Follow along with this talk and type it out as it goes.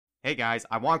Hey guys,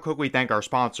 I want to quickly thank our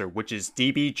sponsor, which is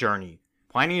DB Journey.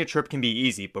 Planning a trip can be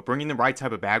easy, but bringing the right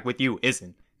type of bag with you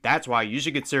isn't. That's why you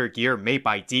should consider gear made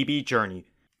by DB Journey.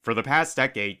 For the past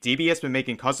decade, DB has been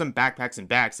making custom backpacks and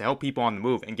bags to help people on the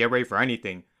move and get ready for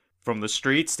anything. From the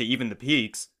streets to even the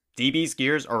peaks, DB's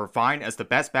gears are refined as the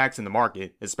best bags in the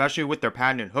market, especially with their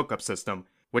patented hookup system,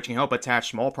 which can help attach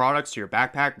small products to your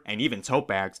backpack and even tote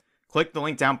bags. Click the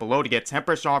link down below to get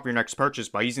 10% off your next purchase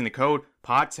by using the code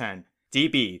POD10.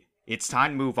 DB. It's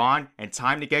time to move on and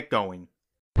time to get going.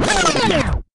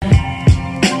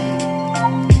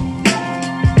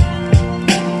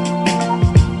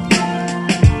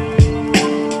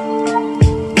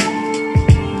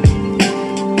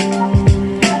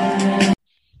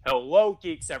 Hello,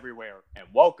 geeks everywhere, and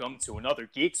welcome to another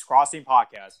Geeks Crossing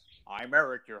podcast. I'm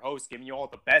Eric, your host, giving you all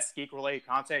the best geek-related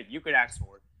content you could ask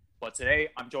for. But today,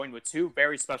 I'm joined with two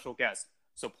very special guests,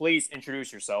 so please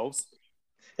introduce yourselves.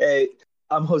 Hey,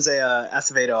 I'm Jose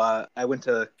Acevedo. I went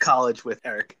to college with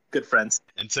Eric. Good friends.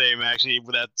 And same, actually,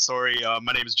 with that story,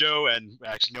 my name is Joe, and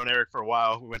I actually known Eric for a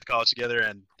while. We went to college together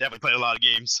and definitely played a lot of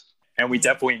games. And we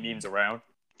definitely memes around.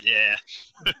 Yeah.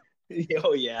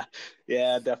 Oh, yeah.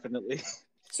 Yeah, definitely.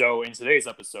 So in today's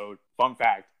episode, fun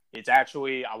fact, it's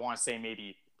actually, I want to say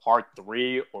maybe part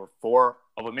 3 or 4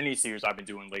 of a mini-series I've been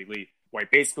doing lately, where I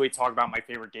basically talk about my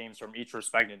favorite games from each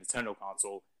respective Nintendo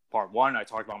console. Part 1, I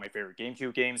talk about my favorite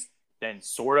GameCube games. Then,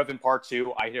 sort of in part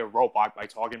 2, I hit a roadblock by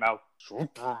talking about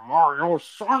Super Mario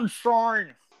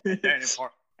Sunshine. And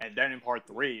then in part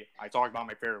 3, I talk about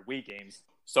my favorite Wii games.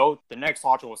 So, the next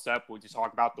logical step would be to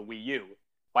talk about the Wii U.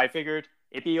 But I figured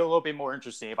it'd be a little bit more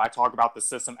interesting if I talk about the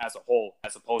system as a whole,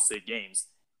 as opposed to the games.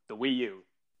 The Wii U.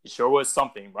 It sure was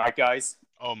something, right, guys?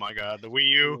 Oh my god, the Wii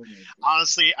U.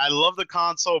 Honestly, I love the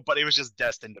console, but it was just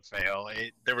destined to fail.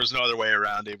 There was no other way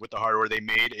around it. With the hardware they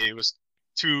made, it was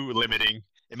too limiting,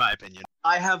 in my opinion.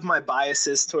 I have my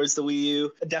biases towards the Wii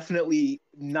U. Definitely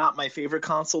not my favorite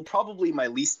console. Probably my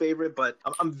least favorite, but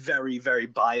I'm very, very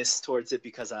biased towards it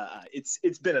because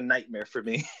it's been a nightmare for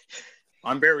me.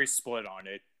 I'm very split on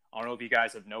it. I don't know if you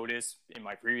guys have noticed in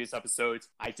my previous episodes,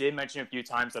 I did mention a few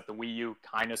times that the Wii U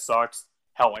kind of sucks.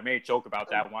 Hell, I made a joke about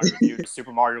that when I reviewed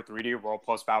Super Mario 3D World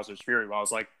plus Bowser's Fury, where I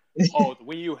was like, oh, the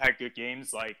Wii U had good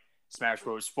games like Smash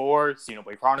Bros. 4,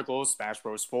 Xenoblade Chronicles, Smash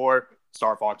Bros. 4,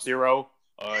 Star Fox Zero.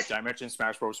 Did I mention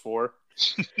Smash Bros. 4?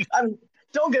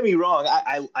 Don't get me wrong.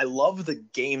 I love the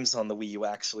games on the Wii U,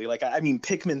 actually. Like, I mean,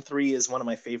 Pikmin 3 is one of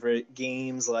my favorite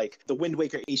games. Like, the Wind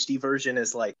Waker HD version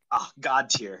is like, God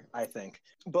tier, I think.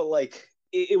 But, like,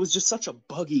 it was just such a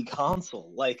buggy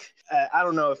console. Like, I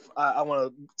don't know if I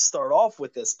want to start off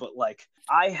with this, but, like,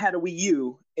 I had a Wii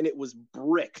U, and it was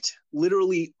bricked,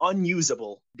 literally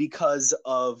unusable because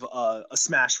of a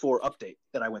Smash 4 update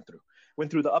that I went through. Went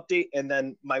through the update, and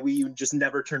then my Wii U just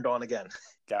never turned on again.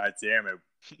 God damn it.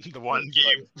 The one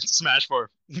game, Smash 4,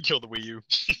 killed the Wii U.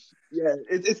 Yeah,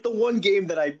 it's the one game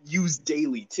that I use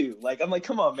daily, too. Like, I'm like,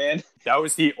 come on, man. That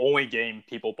was the only game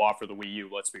people bought for the Wii U,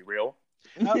 let's be real.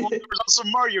 Well, there was also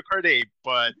Mario Kart 8,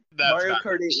 but that's Mario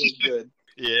Kart 8 was good.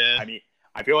 Yeah. I mean,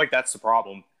 I feel like that's the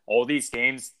problem. All these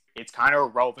games, it's kind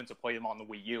of irrelevant to play them on the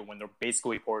Wii U when they're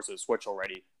basically ports to the Switch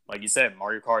already. Like you said,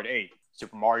 Mario Kart 8,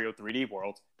 Super Mario 3D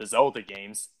World, the Zelda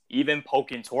games, even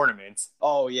Pokken Tournament.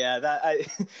 Oh, yeah,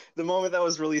 the moment that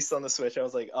was released on the Switch, I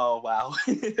was like, oh, wow.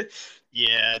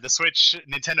 Yeah, the Switch,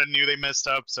 Nintendo knew they messed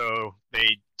up, so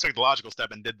they took the logical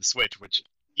step and did the Switch, which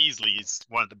easily is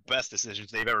one of the best decisions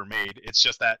they've ever made. It's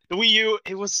just that the Wii U,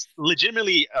 it was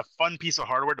legitimately a fun piece of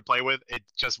hardware to play with. It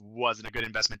just wasn't a good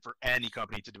investment for any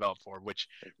company to develop for, which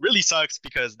really sucks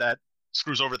because that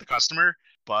screws over the customer.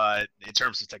 But in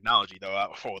terms of technology, though,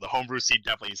 the homebrew scene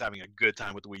definitely is having a good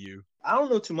time with the Wii U. I don't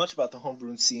know too much about the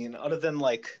homebrew scene, other than,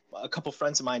 like, a couple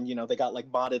friends of mine, they got, like,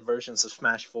 modded versions of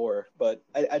Smash 4, but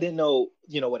I didn't know,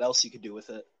 what else you could do with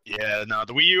it. Yeah, no,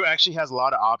 the Wii U actually has a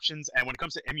lot of options, and when it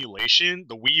comes to emulation,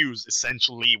 the Wii U is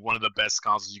essentially one of the best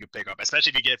consoles you could pick up,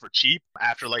 especially if you get it for cheap.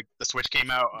 After, like, the Switch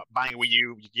came out, buying a Wii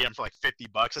U, you get them for, like,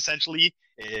 $50, essentially,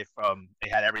 if they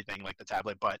had everything, like the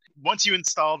tablet. But once you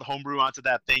installed Homebrew onto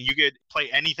that thing, you could play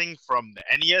anything from the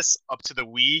NES up to the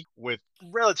Wii with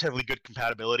relatively good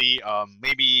compatibility.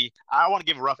 Maybe, I want to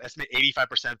give a rough estimate,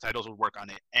 85% of titles would work on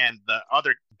it. And the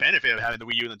other benefit of having the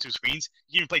Wii U and the two screens,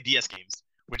 you can even play DS games,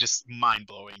 which is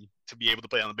mind-blowing to be able to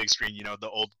play on the big screen, the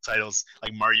old titles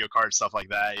like Mario Kart, stuff like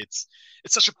that. It's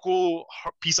such a cool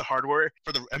piece of hardware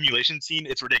for the emulation scene.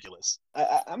 It's ridiculous.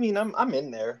 I mean, I'm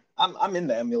in there. I'm in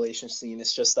the emulation scene.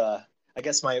 It's just, I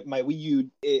guess my Wii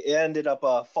U, it ended up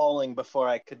falling before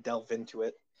I could delve into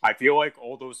it. I feel like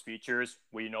all those features,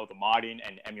 the modding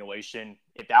and emulation,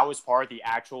 if that was part of the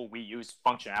actual Wii U's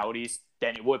functionalities,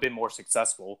 then it would have been more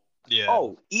successful. Yeah.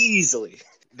 Oh, easily.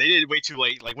 They did it way too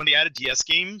late. Like when they added DS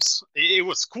games, it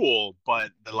was cool,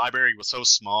 but the library was so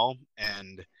small,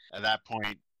 and at that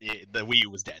point, the Wii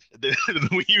U was dead. The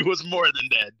Wii U was more than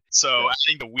dead. So I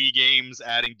think the Wii games,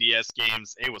 adding DS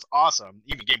games, it was awesome.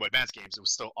 Even Game Boy Advance games, it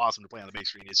was still awesome to play on the big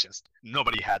screen. It's just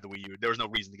nobody had the Wii U. There was no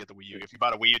reason to get the Wii U. If you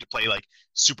bought a Wii U to play like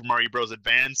Super Mario Bros.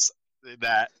 Advance,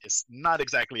 that is not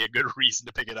exactly a good reason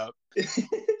to pick it up.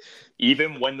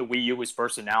 Even when the Wii U was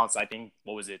first announced, I think,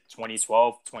 what was it,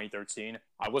 2012, 2013,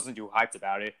 I wasn't too hyped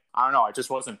about it. I don't know, I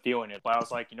just wasn't feeling it. But I was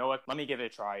like, you know what, let me give it a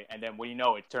try. And then what do you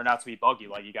know, it turned out to be buggy,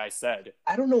 like you guys said.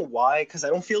 I don't know why, because I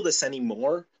don't feel this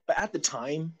anymore. But at the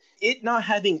time, it not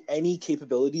having any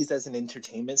capabilities as an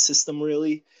entertainment system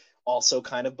really also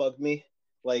kind of bugged me.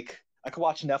 Like, I could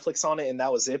watch Netflix on it and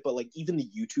that was it, but like even the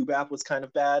YouTube app was kind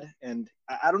of bad. And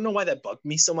I don't know why that bugged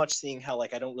me so much, seeing how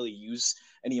like I don't really use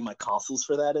any of my consoles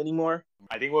for that anymore.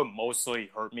 I think what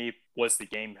mostly hurt me was the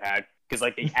gamepad. Because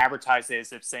like they advertised it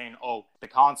as if saying, oh, the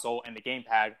console and the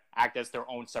gamepad act as their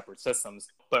own separate systems.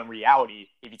 But in reality,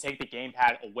 if you take the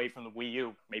gamepad away from the Wii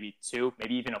U, maybe 2,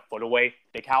 maybe even a foot away,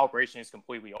 the calibration is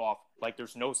completely off. Like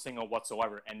there's no signal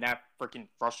whatsoever. And that freaking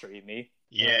frustrated me.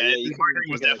 Yeah, the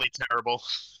marketing was definitely terrible.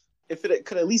 If it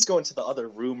could at least go into the other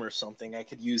room or something, I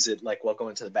could use it like while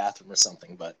going to the bathroom or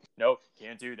something, but nope,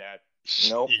 can't do that.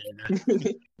 Nope. Yeah.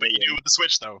 But you do with the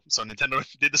Switch though, so Nintendo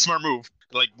did the smart move.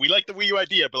 Like, we like the Wii U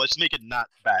idea, but let's make it not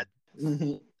bad.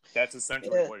 That's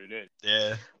essentially what it is.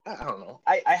 Yeah. I don't know.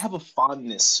 I have a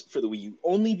fondness for the Wii U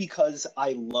only because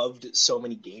I loved so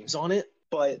many games on it,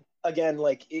 but again,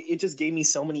 like it just gave me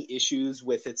so many issues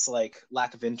with its like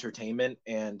lack of entertainment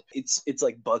and it's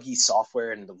like buggy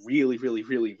software and the really, really,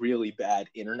 really, really bad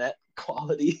internet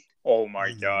quality. Oh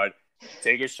my god.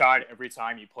 Take a shot every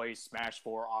time you play Smash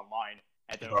 4 online,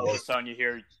 and then all of a sudden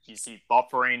you see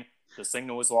buffering, the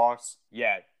signal is lost.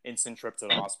 Yeah, instant trip to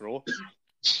the hospital.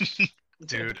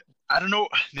 Dude, I don't know.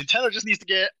 Nintendo just needs to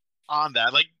get on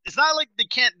that. Like, it's not like they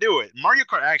can't do it. Mario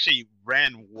Kart actually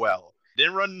ran well.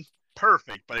 Didn't run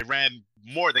perfect, but it ran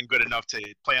more than good enough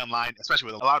to play online,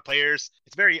 especially with a lot of players.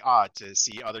 It's very odd to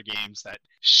see other games that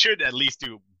should at least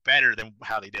do better than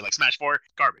how they did. Like Smash 4,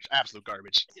 garbage, absolute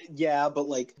garbage. Yeah, but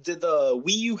like, did the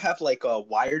Wii U have like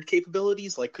wired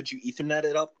capabilities? Like, could you Ethernet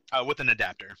it up? With an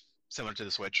adapter, similar to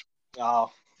the Switch.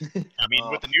 Oh. I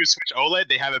mean, with the new Switch OLED,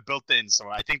 they have it built in, so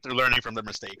I think they're learning from their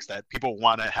mistakes that people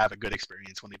want to have a good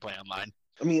experience when they play online.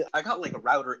 I mean, I got like a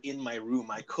router in my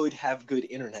room. I could have good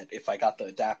internet if I got the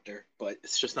adapter, but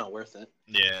it's just not worth it.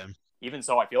 Yeah. Even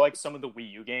so, I feel like some of the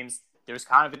Wii U games, there's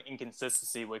kind of an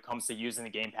inconsistency when it comes to using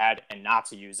the gamepad and not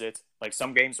to use it. Like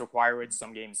some games require it,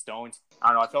 some games don't. I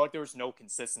don't know, I feel like there was no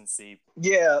consistency.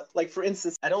 Yeah, like for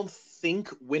instance, I don't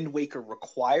think Wind Waker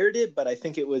required it, but I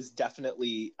think it was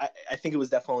definitely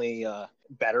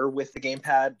better with the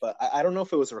gamepad, but I don't know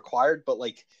if it was required, but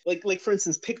like for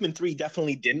instance, Pikmin 3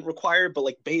 definitely didn't require it, but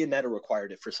like Bayonetta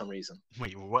required it for some reason.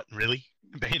 Wait, what? Really?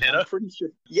 Bayonetta? I'm pretty sure.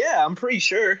 Yeah, I'm pretty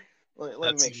sure. Let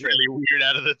That's me make sure. really weird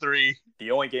out of the 3.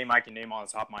 The only game I can name on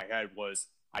the top of my head was,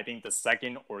 I think, the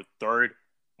second or third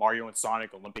Mario and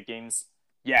Sonic Olympic Games.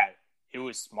 Yeah, it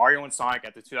was Mario and Sonic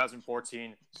at the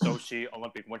 2014 Sochi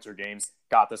Olympic Winter Games.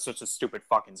 God, that's such a stupid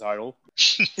fucking title.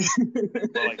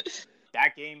 But like,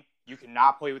 that game, you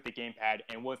cannot play with the gamepad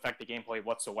and it won't affect the gameplay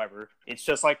whatsoever. It's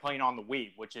just like playing on the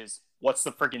Wii, which is, what's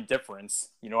the freaking difference?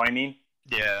 You know what I mean?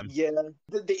 Yeah.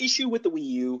 The issue with the Wii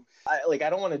U, I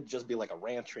don't want to just be like a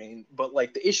rant train, but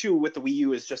like the issue with the Wii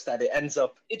U is just that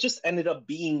it just ended up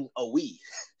being a Wii,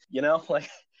 you know? Like,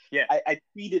 yeah, I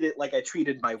treated it like I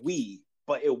treated my Wii,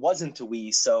 but it wasn't a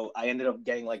Wii, so I ended up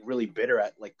getting like really bitter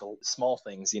at like the small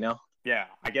things, you know? Yeah,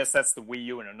 I guess that's the Wii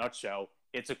U in a nutshell.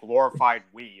 It's a glorified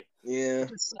Wii. Yeah.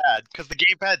 It's sad because the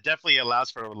gamepad definitely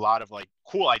allows for a lot of like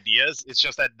cool ideas. It's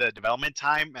just that the development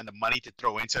time and the money to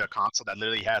throw into a console that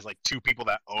literally has like 2 people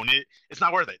that own it, it's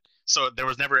not worth it. So there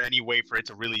was never any way for it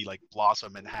to really like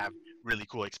blossom and have really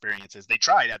cool experiences. They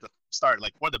tried at the start.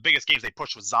 Like one of the biggest games they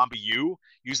pushed was Zombie U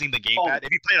using the gamepad.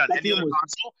 If you play it on any other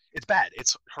console, it's bad.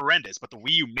 It's horrendous. But the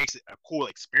Wii U makes it a cool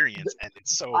experience, and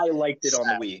it's so. I liked it on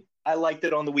the Wii. I liked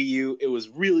it on the Wii U. It was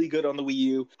really good on the Wii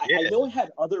U. Yeah. I know it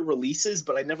had other releases,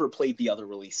 but I never played the other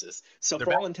releases. So They're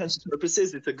for bad. all intents and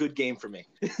purposes, it's a good game for me.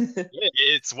 Yeah,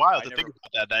 it's wild to think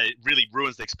about that it really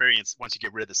ruins the experience once you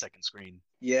get rid of the second screen.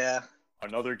 Yeah.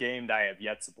 Another game that I have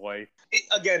yet to play.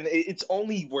 It's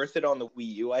only worth it on the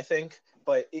Wii U, I think.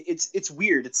 But it's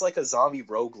weird. It's like a zombie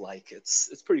roguelike.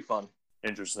 It's pretty fun.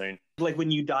 Interesting. Like when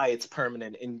you die, it's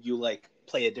permanent, and you like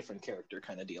play a different character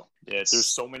kind of deal. Yeah, there's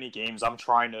so many games I'm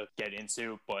trying to get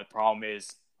into, but the problem is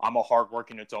I'm a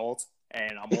hardworking adult,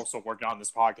 and I'm also working on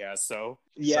this podcast. So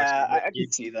Yeah, I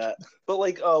can see that. But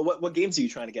like, what games are you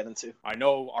trying to get into? I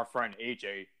know our friend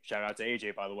AJ, shout out to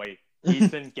AJ, by the way, he's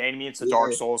been getting me into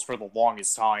Dark Souls for the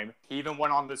longest time. He even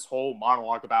went on this whole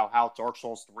monologue about how Dark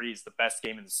Souls 3 is the best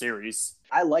game in the series.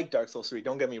 I like Dark Souls 3,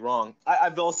 don't get me wrong.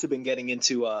 I've also been getting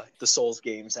into the Souls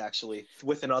games, actually,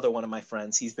 with another one of my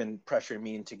friends. He's been pressuring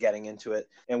me into getting into it.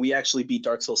 And we actually beat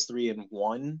Dark Souls 3 in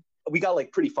 1. We got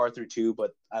like pretty far through 2,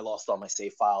 but I lost all my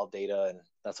save file data, and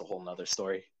that's a whole nother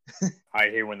story. I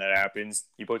hate when that happens.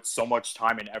 You put so much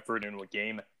time and effort into a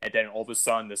game, and then all of a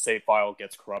sudden the save file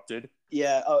gets corrupted.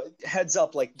 Yeah, heads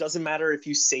up, like, doesn't matter if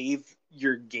you save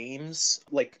your games,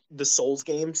 like the Souls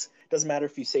games, doesn't matter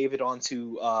if you save it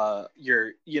onto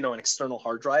your, an external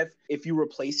hard drive. If you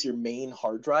replace your main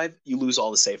hard drive, you lose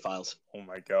all the save files. Oh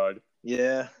my god.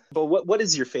 Yeah. But what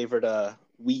is your favorite Wii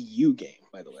U game,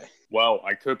 by the way? Well,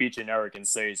 I could be generic and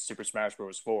say Super Smash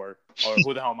Bros. 4. Or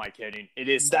who the hell am I kidding? It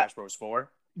is Smash Bros. 4.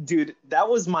 Dude, that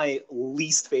was my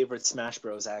least favorite Smash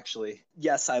Bros, actually.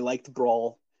 Yes, I liked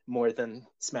Brawl more than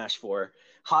Smash 4.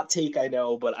 Hot take, I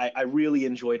know, but I really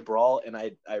enjoyed Brawl, and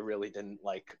I really didn't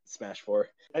like Smash 4.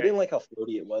 I didn't like how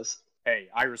floaty it was. Hey,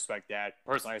 I respect that.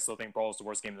 Personally, I still think Brawl is the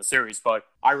worst game in the series, but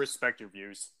I respect your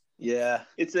views. Yeah,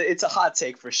 it's a hot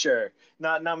take for sure.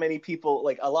 Not many people,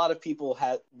 like, a lot of people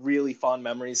had really fond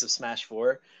memories of Smash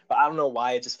 4, but I don't know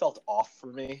why, it just felt off for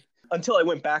me. Until I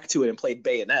went back to it and played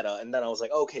Bayonetta, and then I was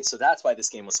like, okay, so that's why this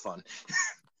game was fun.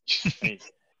 Hey,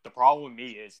 the problem with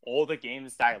me is all the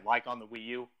games that I like on the Wii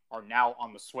U are now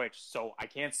on the Switch, so I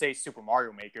can't say Super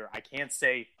Mario Maker, I can't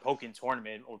say Pokken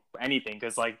Tournament or anything,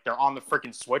 because, like, they're on the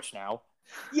freaking Switch now.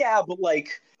 Yeah, but,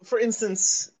 like, for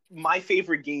instance, my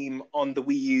favorite game on the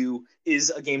Wii U is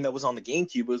a game that was on the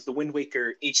GameCube. It was the Wind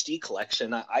Waker HD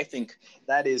collection. I think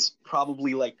that is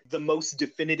probably like the most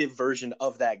definitive version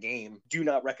of that game. Do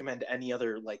not recommend any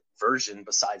other like version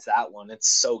besides that one. It's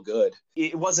so good.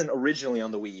 It wasn't originally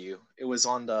on the Wii U. It was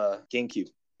on the GameCube.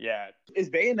 Yeah. Is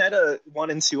Bayonetta 1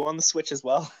 and 2 on the Switch as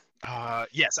well?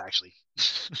 Yes, actually.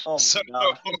 Oh my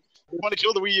God. I want to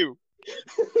kill the Wii U.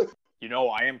 You know,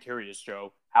 I am curious,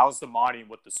 Joe. How's the modding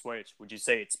with the Switch? Would you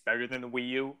say it's better than the Wii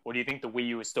U? Or do you think the Wii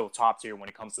U is still top tier when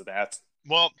it comes to that?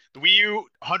 Well, the Wii U,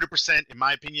 100%, in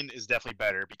my opinion, is definitely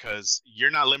better because you're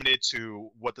not limited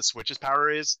to what the Switch's power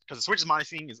is. Because the Switch's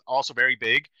modding is also very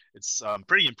big. It's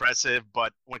pretty impressive,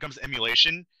 but when it comes to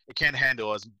emulation, it can't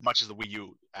handle as much as the Wii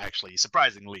U, actually,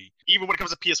 surprisingly. Even when it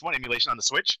comes to PS1 emulation on the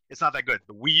Switch, it's not that good.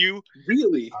 The Wii U...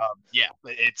 Really? Yeah,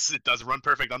 it doesn't run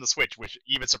perfect on the Switch, which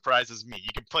even surprises me. You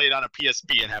can play it on a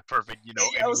PSP and have perfect,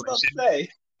 emulation. I was about to say.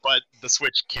 But the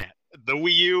Switch can't. The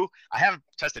Wii U, I haven't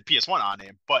tested PS1 on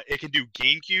it, but it can do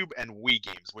GameCube and Wii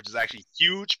games, which is actually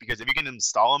huge because if you can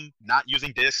install them not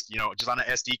using discs, just on an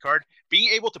SD card, being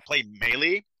able to play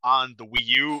Melee on the Wii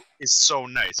U is so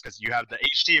nice because you have the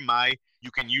HDMI, you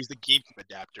can use the GameCube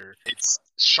adapter. It's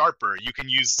sharper. You can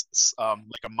use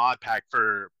like a mod pack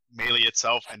for Melee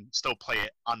itself and still play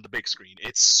it on the big screen.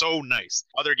 It's so nice.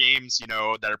 Other games,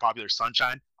 that are popular,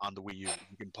 Sunshine on the Wii U,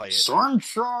 you can play it.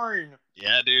 Sunshine!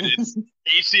 Yeah, dude, it's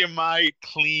HDMI,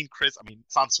 clean, crisp. I mean,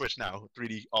 it's on Switch now,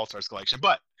 3D All-Stars Collection,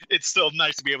 but it's still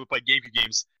nice to be able to play GameCube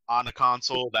games on a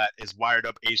console that is wired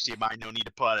up HDMI. No need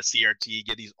to pull out a CRT,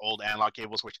 get these old analog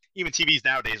cables, which even TVs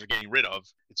nowadays are getting rid of.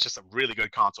 It's just a really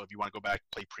good console if you want to go back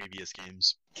and play previous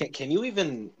games. Can you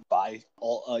even buy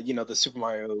all the Super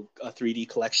Mario 3D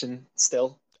collection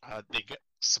still? They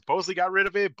supposedly got rid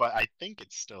of it, but I think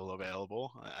it's still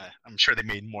available. I'm sure they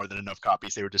made more than enough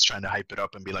copies. They were just trying to hype it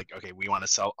up and be like, okay, we want to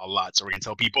sell a lot, so we're going to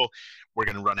tell people we're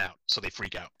going to run out, so they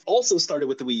freak out. Also started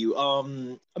with the Wii U.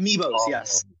 Amiibos,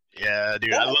 yes. Yeah,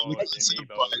 dude, I love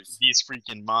these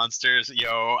freaking monsters.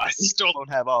 Yo, I still don't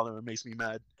have all of them. It makes me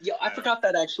mad. Yo, I forgot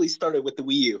that actually started with the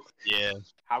Wii U. Yeah.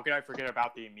 How could I forget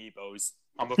about the Amiibos?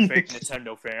 I'm a fake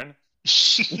Nintendo fan.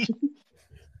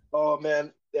 Oh,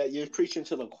 man. Yeah, you're preaching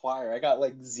to the choir. I got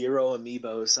like 0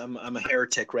 Amiibos. I'm a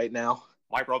heretic right now.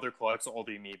 My brother collects all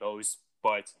the Amiibos,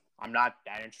 but I'm not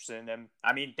that interested in them.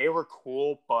 I mean, they were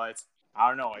cool, but I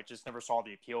don't know. I just never saw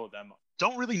the appeal of them.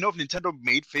 Don't really know if Nintendo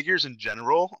made figures in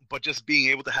general, but just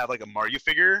being able to have like a Mario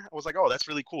figure, I was like, oh, that's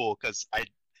really cool because I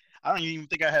don't even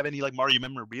think I have any like Mario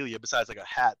memorabilia besides like a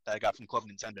hat that I got from Club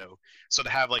Nintendo. So to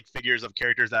have like figures of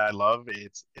characters that I love,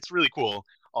 it's really cool.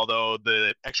 Although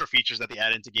the extra features that they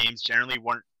add into games generally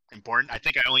weren't important. I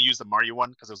think I only used the Mario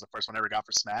one because it was the first one I ever got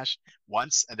for Smash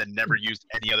once, and then never used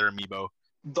any other amiibo.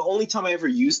 The only time I ever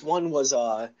used one was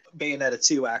Bayonetta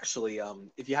 2, actually.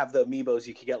 If you have the amiibos,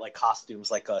 you could get like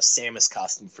costumes, like a Samus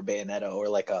costume for Bayonetta, or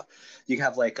like you can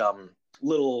have like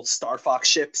little Star Fox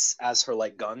ships as her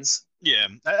like guns. Yeah,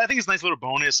 I think it's a nice little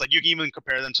bonus. Like you can even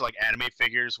compare them to like anime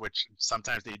figures, which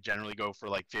sometimes they generally go for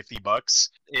like $50.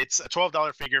 It's a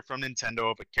 $12 figure from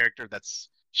Nintendo of a character that's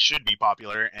should be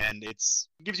popular, and it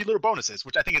gives you little bonuses,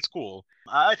 which I think is cool.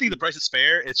 I think the price is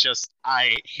fair. It's just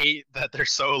I hate that they're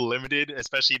so limited,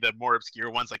 especially the more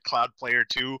obscure ones like Cloud Player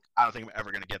 2. I don't think I'm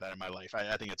ever gonna get that in my life.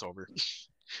 I think it's over.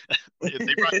 If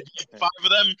they brought 5 of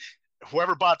them,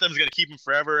 whoever bought them is gonna keep them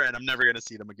forever, and I'm never gonna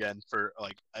see them again for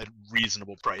like a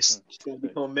reasonable price. Gonna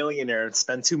become a millionaire and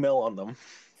spend $2 million on them.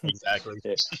 Exactly.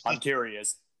 I'm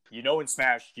curious. You know, in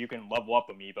Smash, you can level up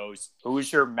amiibos. Who is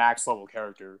your max level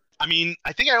character? I mean,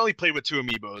 I think I only played with 2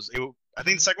 amiibos. I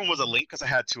think the second one was a Link because I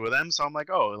had 2 of them. So I'm like,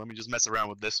 oh, let me just mess around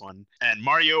with this one. And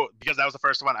Mario, because that was the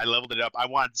first one, I leveled it up. I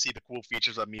wanted to see the cool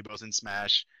features of amiibos in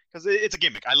Smash because it's a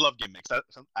gimmick. I love gimmicks.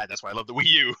 That's why I love the Wii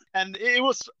U. And it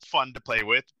was fun to play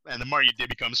with. And then Mario did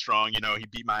become strong. You know, he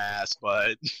beat my ass.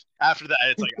 But after that,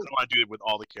 it's like, I don't want to do it with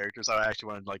all the characters. I actually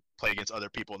want to like play against other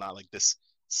people, not like this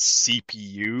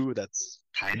CPU that's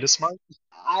kind of smart.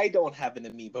 I don't have an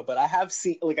amiibo, but I have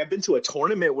seen, like, I've been to a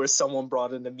tournament where someone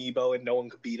brought an amiibo and no one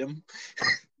could beat him.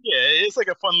 Yeah, it's like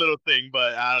a fun little thing,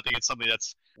 but I don't think it's something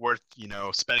that's worth,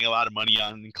 spending a lot of money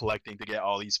on and collecting to get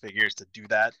all these figures to do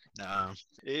that. No,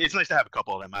 it's nice to have a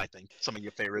couple of them, I think. Some of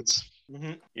your favorites.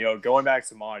 Mm-hmm. Going back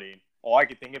to modding, all I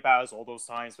could think about is all those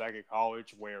times back at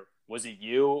college where, was it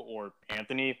you or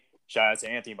Anthony? Shout out to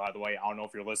Anthony, by the way. I don't know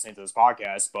if you're listening to this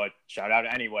podcast, but shout out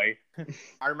anyway.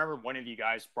 I remember one of you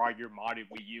guys brought your modded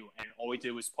Wii U, and all we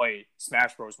did was play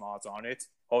Smash Bros. Mods on it.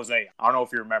 Jose, I don't know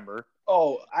if you remember.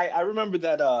 Oh, I remember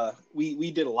that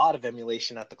we did a lot of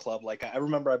emulation at the club. Like, I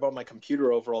remember I brought my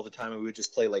computer over all the time, and we would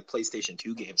just play, like, PlayStation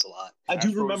 2 games a lot. I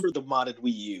do remember the modded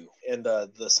Wii U and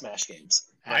the Smash games.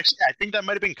 Actually, I think that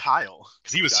might have been Kyle,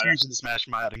 because he was huge in the Smash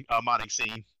modding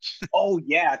scene. Oh,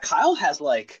 yeah. Kyle has,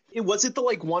 like... Was it the,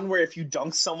 like, one where if you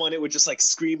dunk someone, it would just, like,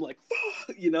 scream, like,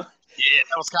 you know? Yeah,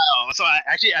 that was Kyle. So,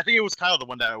 I think it was Kyle, the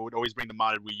one that would always bring the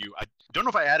modded Wii U. I don't know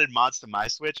if I added mods to my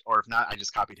Switch, or if not, I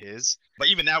just copied his. But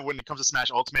even now, when it comes to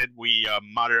Smash Ultimate, we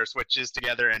modded our Switches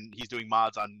together, and he's doing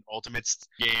mods on Ultimate's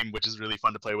game, which is really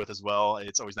fun to play with as well.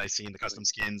 It's always nice seeing the custom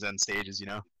skins and stages,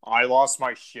 I lost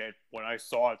my shit when I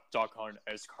saw Duck Hunt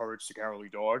as Courage the Cowardly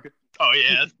Dog. Oh,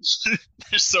 yeah.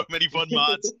 There's so many fun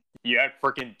mods. You had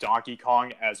freaking Donkey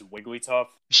Kong as Wigglytuff.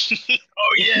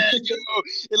 Oh, yeah.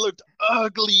 It looked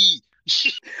ugly.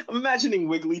 I'm imagining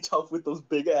Wigglytuff with those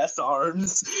big ass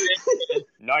arms.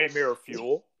 Nightmare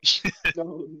Fuel.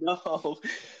 No.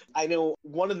 I know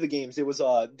one of the games. It was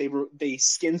they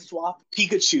skin swap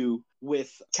Pikachu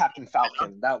with Captain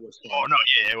Falcon. That was fun. Oh no,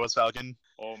 yeah, it was Falcon.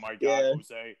 Oh my god,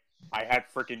 Jose! I had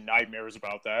freaking nightmares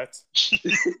about that.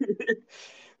 It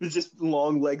was just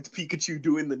long-legged Pikachu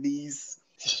doing the knees.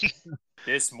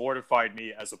 This mortified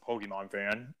me as a Pokemon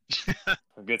fan.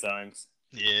 Good times.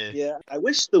 Yeah. I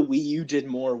wish the Wii U did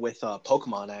more with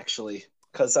Pokemon, actually,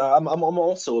 because I'm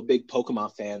also a big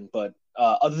Pokemon fan. But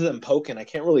other than Pokken, I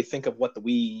can't really think of what the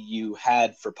Wii U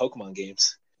had for Pokemon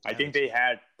games. I think they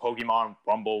had Pokemon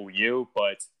Rumble U,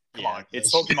 but come on,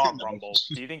 it's Pokemon Rumble.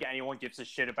 Do you think anyone gives a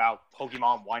shit about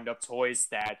Pokemon wind-up toys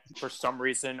that, for some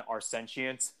reason, are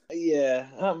sentient? Yeah.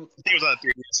 I think it was on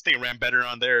 3DS. I think it ran better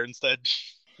on there instead.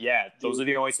 Yeah, those are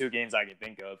the only 2 games I can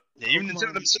think of. Yeah, even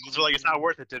Nintendo themselves are like, it's not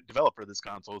worth it to develop for this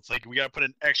console. It's like, we gotta put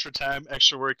in extra time,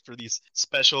 extra work for these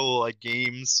special like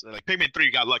games. Like Pikmin 3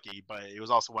 got lucky, but it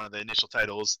was also one of the initial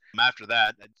titles. After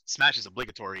that, Smash is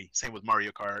obligatory. Same with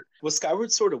Mario Kart. Was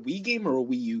Skyward Sword a Wii game or a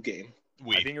Wii U game?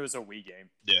 Wii. I think it was a Wii game.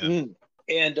 Yeah.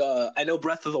 And I know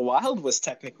Breath of the Wild was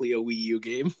technically a Wii U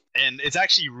game. And it's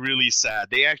actually really sad.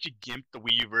 They actually gimped the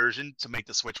Wii U version to make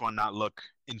the Switch one not look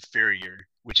inferior,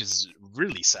 which is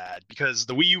really sad because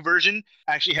the Wii U version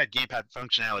actually had gamepad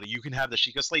functionality. You can have the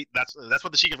Sheikah Slate. That's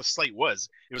what the Sheikah Slate was.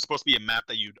 It was supposed to be a map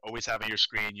that you'd always have on your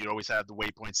screen. You'd always have the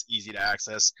waypoints easy to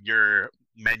access, your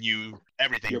menu,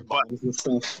 everything. Your buttons and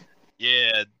stuff.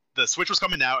 Yeah, the Switch was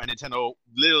coming out, and Nintendo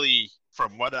literally,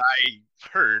 from what I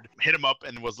heard, hit him up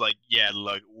and was like, yeah,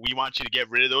 look, we want you to get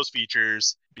rid of those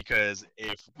features because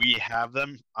if we have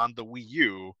them on the Wii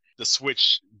U, the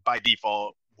Switch by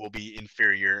default will be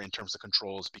inferior in terms of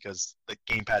controls because the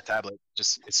gamepad tablet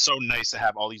it's so nice to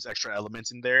have all these extra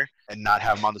elements in there and not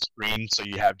have them on the screen, so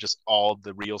you have just all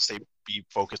the real estate be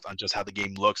focused on just how the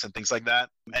game looks and things like that.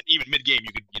 And even mid-game,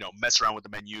 you could mess around with the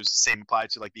menus. Same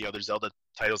applies to like the other Zelda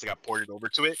titles that got ported over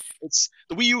to it.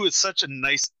 The Wii U is such a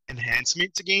nice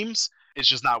enhancement to games. It's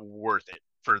just not worth it.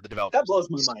 for the developers. That blows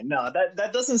my mind. No,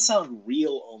 that doesn't sound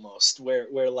real almost,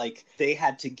 where like they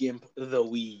had to gimp the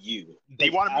Wii U. They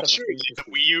Like, wanted to out make of sure a that the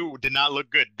fantasy. Wii U did not look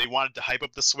good. They wanted to hype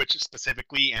up the Switch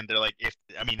specifically, and they're like, if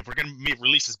we're gonna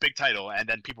release this big title, and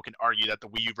then people can argue that the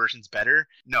Wii U version's better,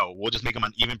 no, we'll just make them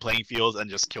on even playing fields and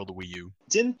just kill the Wii U.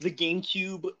 Didn't the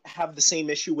GameCube have the same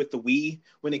issue with the Wii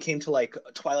when it came to like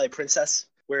Twilight Princess?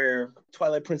 Where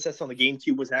Twilight Princess on the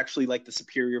GameCube was actually like the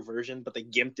superior version, but they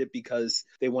gimped it because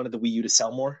they wanted the Wii U to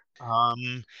sell more.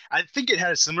 I think it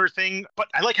had a similar thing, but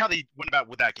I like how they went about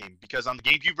with that game because on the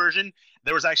GameCube version,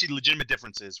 there was actually legitimate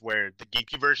differences where the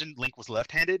GameCube version, Link was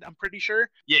left-handed, I'm pretty sure.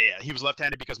 Yeah, he was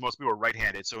left-handed because most people were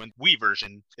right-handed. So in Wii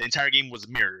version, the entire game was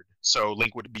mirrored. So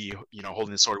Link would be,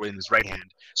 holding the sword in his right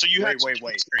hand. So you had Wait.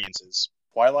 experiences.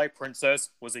 Twilight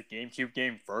Princess was a GameCube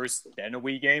game first, then a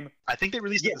Wii game. I think they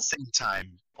released it at the same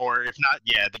time. Or if not,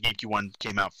 the GameCube one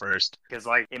came out first. Because,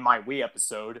 like, in my Wii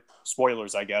episode,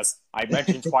 spoilers, I guess, I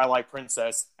mentioned Twilight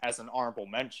Princess as an honorable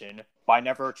mention, but I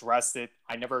never addressed it.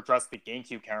 I never addressed the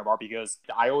GameCube counterpart because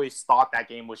I always thought that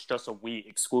game was just a Wii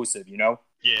exclusive, you know?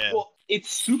 Yeah. Well, it's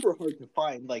super hard to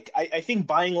find. Like, I think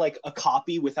buying like a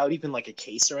copy without even like a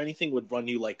case or anything would run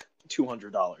you like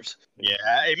 $200. Yeah,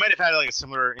 it might have had like a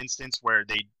similar instance where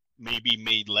they maybe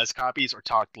made less copies or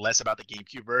talked less about the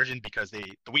GameCube version because the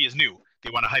Wii is new. They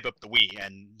want to hype up the Wii,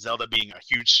 and Zelda being a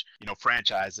huge,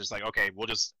 franchise, there's like, okay, we'll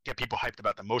just get people hyped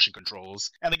about the motion controls.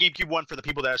 And the GameCube one, for the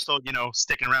people that are still,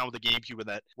 sticking around with the GameCube and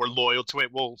that were loyal to it,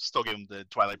 we'll still give them the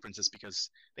Twilight Princess because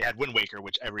they had Wind Waker,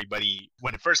 which everybody,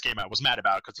 when it first came out, was mad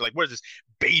about because they're like, what is this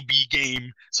baby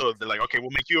game? So they're like, okay, we'll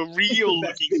make you a real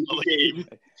looking game.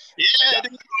 Yeah,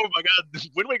 dude, oh my god,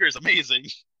 Wind Waker is amazing.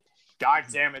 God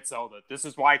damn it, Zelda. This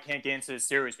is why I can't get into this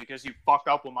series, because you fucked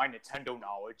up with my Nintendo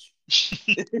knowledge.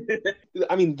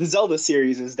 I mean, the Zelda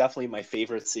series is definitely my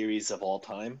favorite series of all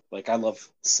time. Like, I love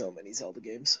so many Zelda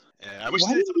games. Yeah, I wish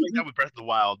they did something like that with Breath of the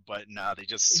Wild, but nah, they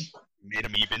just made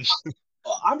them even.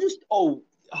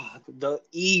 The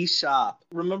eShop.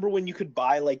 Remember when you could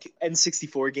buy like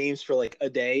N64 games for like a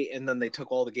day and then they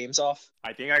took all the games off?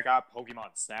 I think I got Pokemon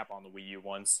Snap on the Wii U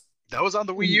once. That was on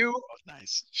the Wii U? Oh,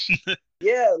 nice.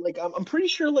 Yeah, like I'm pretty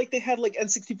sure like they had like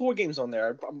N64 games on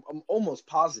there. I'm almost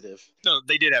positive. No,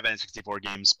 they did have N64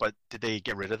 games, but did they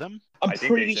get rid of them? I'm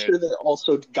pretty sure they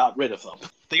also got rid of them.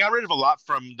 They got rid of a lot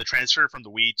from the transfer from the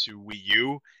Wii to Wii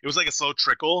U. It was like a slow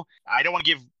trickle. I don't want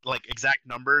to give like exact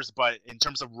numbers, but in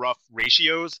terms of rough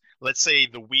ratios, let's say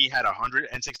the Wii had 100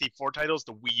 N64 titles,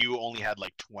 the Wii U only had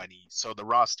like 20. So the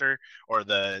roster or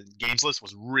the games list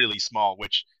was really small,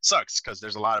 which sucks because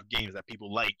there's a lot of games that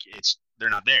people like. They're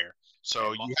not there.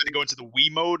 So you had to go into the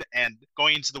Wii mode, and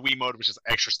going into the Wii mode, which is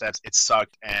extra steps, it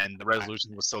sucked, and the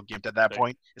resolution was still gimped at that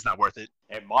point. It's not worth it.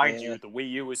 And mind you, the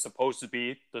Wii U is supposed to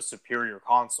be the superior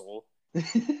console.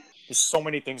 There's so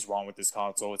many things wrong with this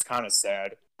console. It's kind of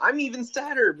sad. I'm even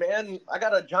sadder, man. I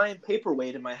got a giant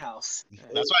paperweight in my house.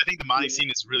 That's why I think the modding scene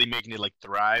is really making it like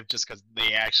thrive, just because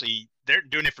they're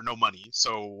doing it for no money.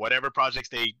 So whatever projects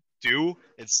they do,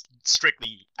 it's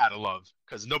strictly out of love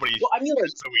because nobody the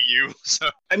Wii U. So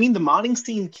I mean, the modding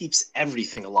scene keeps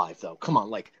everything alive, though. Come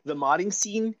on, like the modding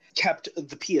scene kept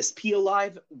the PSP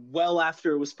alive well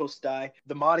after it was supposed to die.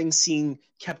 The modding scene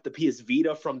kept the PS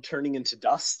Vita from turning into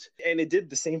dust, and it did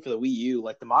the same for the Wii U.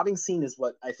 Like the modding scene is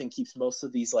what I think keeps most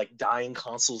of these like dying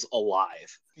consoles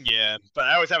alive. yeah, but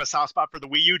I always have a soft spot for the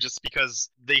Wii U just because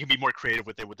they can be more creative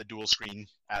with it with the dual screen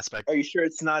aspect. Are you sure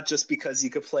it's not just because you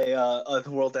could play The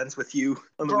World Ends With You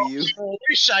on the Wii U? I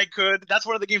wish I could. That's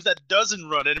one of the games that doesn't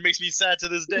run, and it makes me sad to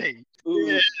this day. Ooh.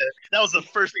 Yeah, that was the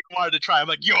first thing I wanted to try. I'm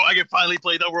like, yo, I can finally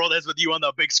play The World Ends With You on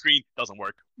the big screen. Doesn't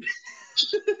work.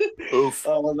 Oof.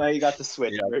 Oh, well, now you got the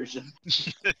Switch version.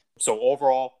 So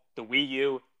overall, the Wii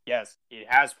U, yes, it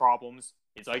has problems.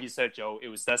 It's like you said, Joe, it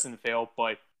was destined to fail,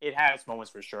 but it has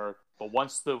moments for sure. But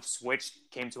once the Switch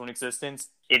came to an existence,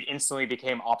 it instantly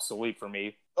became obsolete for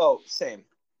me. Oh, same.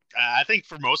 I think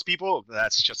for most people,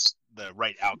 that's just the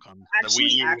right outcome. The Wii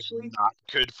U is not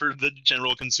good for the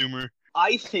general consumer.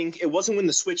 I think it wasn't when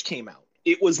the Switch came out.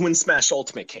 It was when Smash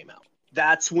Ultimate came out.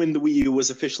 That's when the Wii U was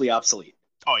officially obsolete.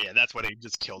 Oh, yeah, that's when they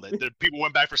just killed it. The people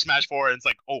went back for Smash 4, and it's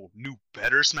like, oh, new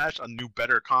better Smash? A new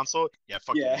better console? Yeah,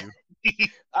 fuck you.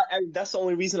 That's the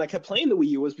only reason I kept playing the Wii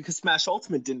U was because Smash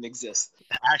Ultimate didn't exist.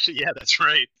 Actually, yeah, that's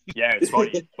right. Yeah, it's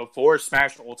funny. Before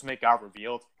Smash Ultimate got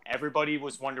revealed, everybody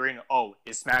was wondering, oh,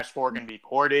 is Smash 4 going to be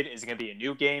ported? Is it going to be a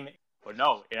new game? But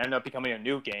no, it ended up becoming a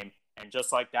new game. And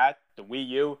just like that, the Wii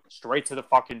U, straight to the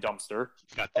fucking dumpster.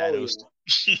 Got Thanos.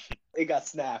 It got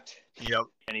snapped. Yep.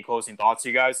 Any closing thoughts,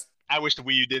 you guys? I wish the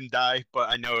Wii U didn't die, but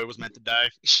I know it was meant to die.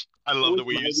 I love the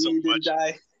Wii U so much.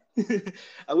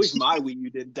 I wish my Wii U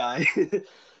didn't die.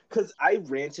 because I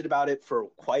ranted about it for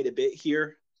quite a bit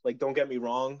here. Like, don't get me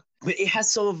wrong, but it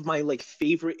has some of my like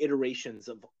favorite iterations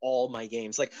of all my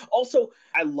games. Like, also,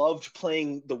 I loved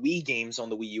playing the Wii games on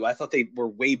the Wii U. I thought they were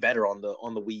way better on the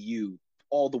Wii U.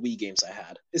 All the Wii games I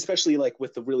had, especially like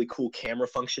with the really cool camera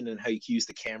function and how you can use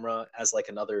the camera as like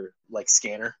another like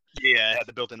scanner. Yeah, it had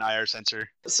the built-in IR sensor.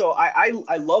 So I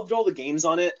loved all the games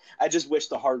on it. I just wish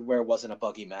the hardware wasn't a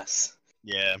buggy mess.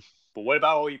 Yeah. But what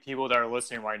about all you people that are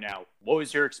listening right now? What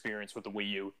was your experience with the Wii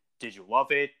U? Did you love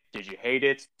it? Did you hate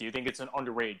it? Do you think it's an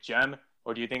underrated gem?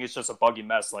 Or do you think it's just a buggy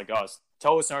mess like us?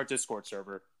 Tell us in our Discord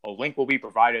server. A link will be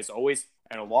provided as always,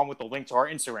 and along with the link to our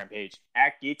Instagram page,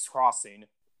 @GeeksCrossing.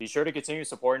 Be sure to continue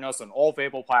supporting us on all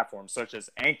available platforms such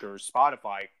as Anchor,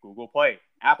 Spotify, Google Play,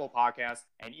 Apple Podcasts,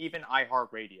 and even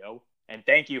iHeartRadio. And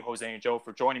thank you, Jose and Joe,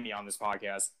 for joining me on this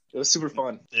podcast. It was super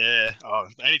fun. Yeah.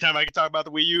 Anytime I can talk about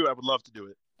the Wii U, I would love to do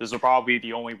it. This will probably be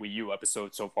the only Wii U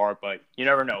episode so far, but you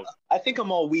never know. I think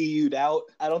I'm all Wii U'd out.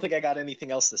 I don't think I got anything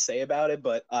else to say about it,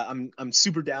 but I'm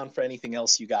super down for anything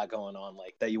else you got going on,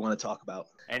 like that you want to talk about.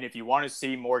 And if you want to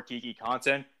see more geeky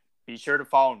content, be sure to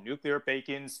follow Nuclear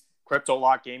Bacon's, Crypto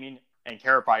Lock Gaming, and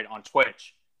Carabyte on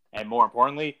Twitch. And more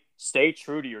importantly, stay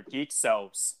true to your geek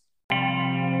selves.